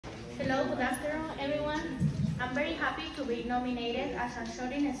Hello, good afternoon, everyone. I'm very happy to be nominated as a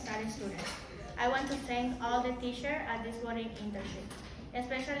Shooting Star student. I want to thank all the teachers at this voting internship,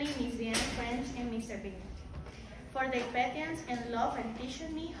 especially Ms. Vienna French and Mr. Bing, for their patience and love and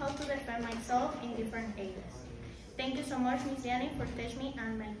teaching me how to defend myself in different areas. Thank you so much, Ms. Vienna, for teaching me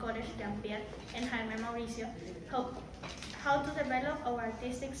and my colleagues Jean-Pierre and Jaime Mauricio how to develop our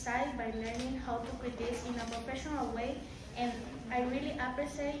artistic side by learning how to critique in a professional way, and I really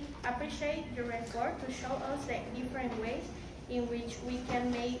appreciate your effort to show us the different ways in which we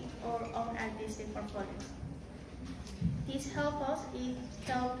can make our own artistic portfolios. This helps us, it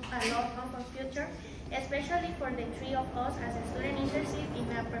helps a lot of our future, especially for the three of us as a student interested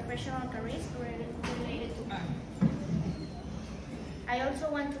in a professional career related to art. I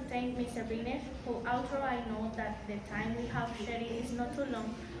also want to thank Mr. Briner, who, although I know that the time we have shared is not too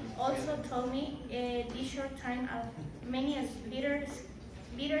long, also told me this short time of many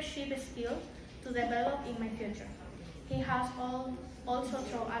leadership skills to develop in my future. He has also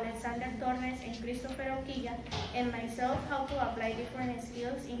taught Alexander Torres and Christopher Oquilla and myself how to apply different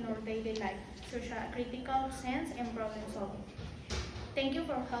skills in our daily life, such as critical sense and problem solving. Thank you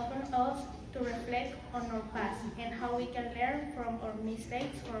for helping us to reflect on our past and how we can learn from our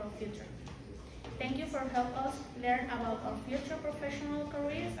mistakes for our future. Thank you for helping us learn about our future professional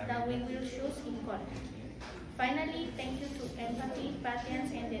careers that we will choose in college. Finally, thank you to empathy,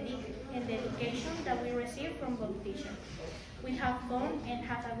 patience, and dedication that we receive from both teachers. We have fun and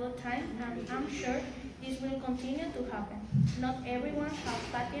had a good time, and I'm sure this will continue to happen. Not everyone has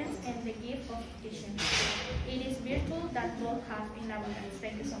patience and the gift of teaching. It is virtue that both have in abundance.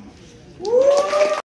 Thank you so much.